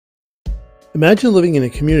Imagine living in a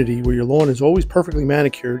community where your lawn is always perfectly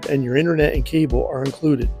manicured and your internet and cable are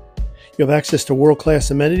included. You have access to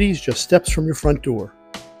world-class amenities just steps from your front door.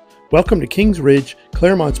 Welcome to Kings Ridge,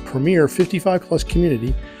 Clermont's premier 55-plus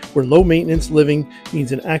community where low-maintenance living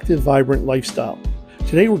means an active, vibrant lifestyle.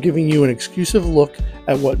 Today we're giving you an exclusive look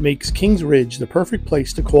at what makes Kings Ridge the perfect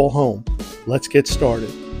place to call home. Let's get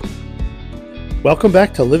started. Welcome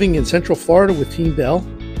back to Living in Central Florida with Team Bell.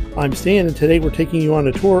 I'm Stan, and today we're taking you on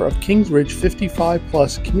a tour of Kings Ridge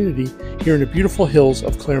 55-plus community here in the beautiful hills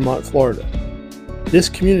of Clermont, Florida. This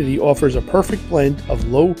community offers a perfect blend of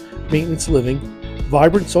low-maintenance living,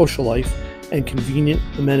 vibrant social life, and convenient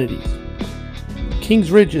amenities.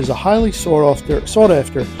 Kings Ridge is a highly sought-after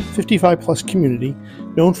 55-plus community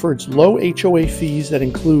known for its low HOA fees that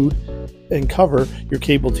include and cover your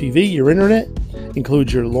cable TV, your internet,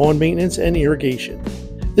 includes your lawn maintenance and irrigation.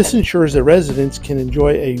 This ensures that residents can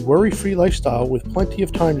enjoy a worry-free lifestyle with plenty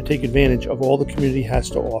of time to take advantage of all the community has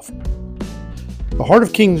to offer. The heart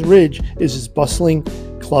of Kings Ridge is its bustling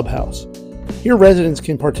Clubhouse. Here residents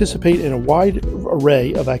can participate in a wide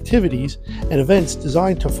array of activities and events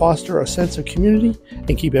designed to foster a sense of community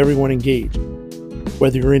and keep everyone engaged.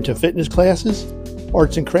 Whether you're into fitness classes,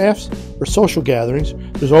 arts and crafts, or social gatherings,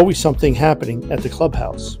 there's always something happening at the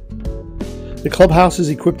Clubhouse. The Clubhouse is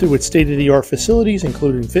equipped with state-of-the-art facilities,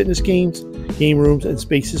 including fitness games, game rooms, and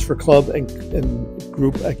spaces for club and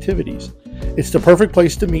group activities. It's the perfect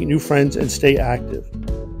place to meet new friends and stay active.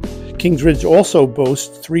 Kings Ridge also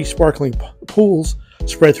boasts 3 sparkling pools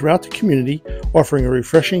spread throughout the community, offering a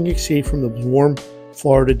refreshing escape from the warm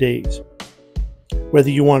Florida days.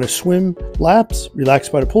 Whether you want to swim laps, relax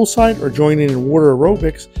by the poolside, or join in water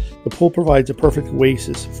aerobics, the pool provides a perfect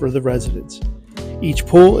oasis for the residents. Each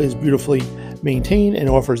pool is beautifully maintained and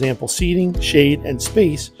offers ample seating, shade, and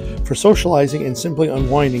space for socializing and simply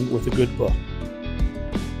unwinding with a good book.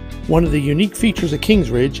 One of the unique features of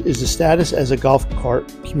Kings Ridge is the status as a golf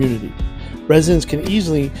cart community. Residents can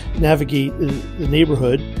easily navigate the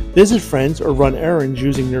neighborhood, visit friends, or run errands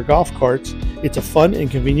using their golf carts. It's a fun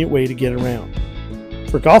and convenient way to get around.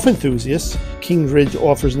 For golf enthusiasts, Kings Ridge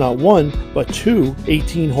offers not one, but 2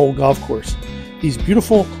 18-hole golf courses. These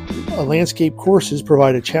beautiful landscape courses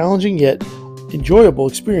provide a challenging yet enjoyable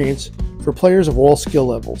experience for players of all skill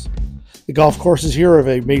levels. The golf courses here are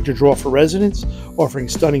a major draw for residents, offering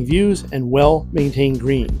stunning views and well-maintained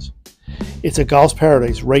greens. It's a golf's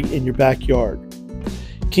paradise right in your backyard.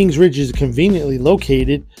 Kings Ridge is conveniently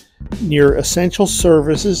located near essential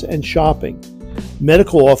services and shopping.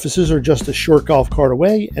 Medical offices are just a short golf cart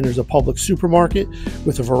away, and there's a public supermarket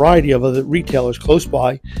with a variety of other retailers close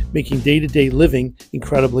by, making day-to-day living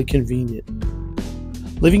incredibly convenient.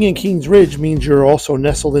 Living in Kings Ridge means you're also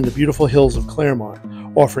nestled in the beautiful hills of Clermont,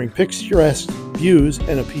 offering picturesque views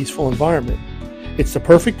and a peaceful environment. It's the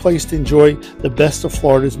perfect place to enjoy the best of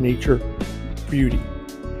Florida's nature beauty.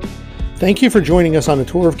 Thank you for joining us on a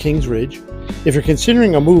tour of Kings Ridge. If you're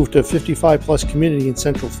considering a move to a 55-plus community in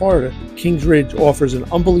Central Florida, Kings Ridge offers an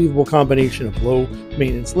unbelievable combination of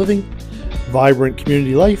low-maintenance living, vibrant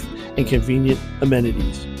community life, and convenient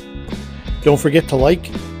amenities. Don't forget to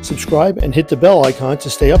like, subscribe, and hit the bell icon to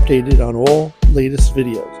stay updated on all latest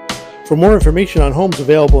videos. For more information on homes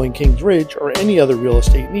available in Kings Ridge or any other real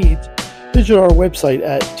estate needs, visit our website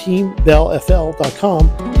at teambellfl.com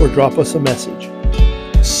or drop us a message.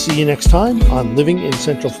 See you next time on Living in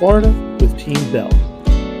Central Florida with Team Bell.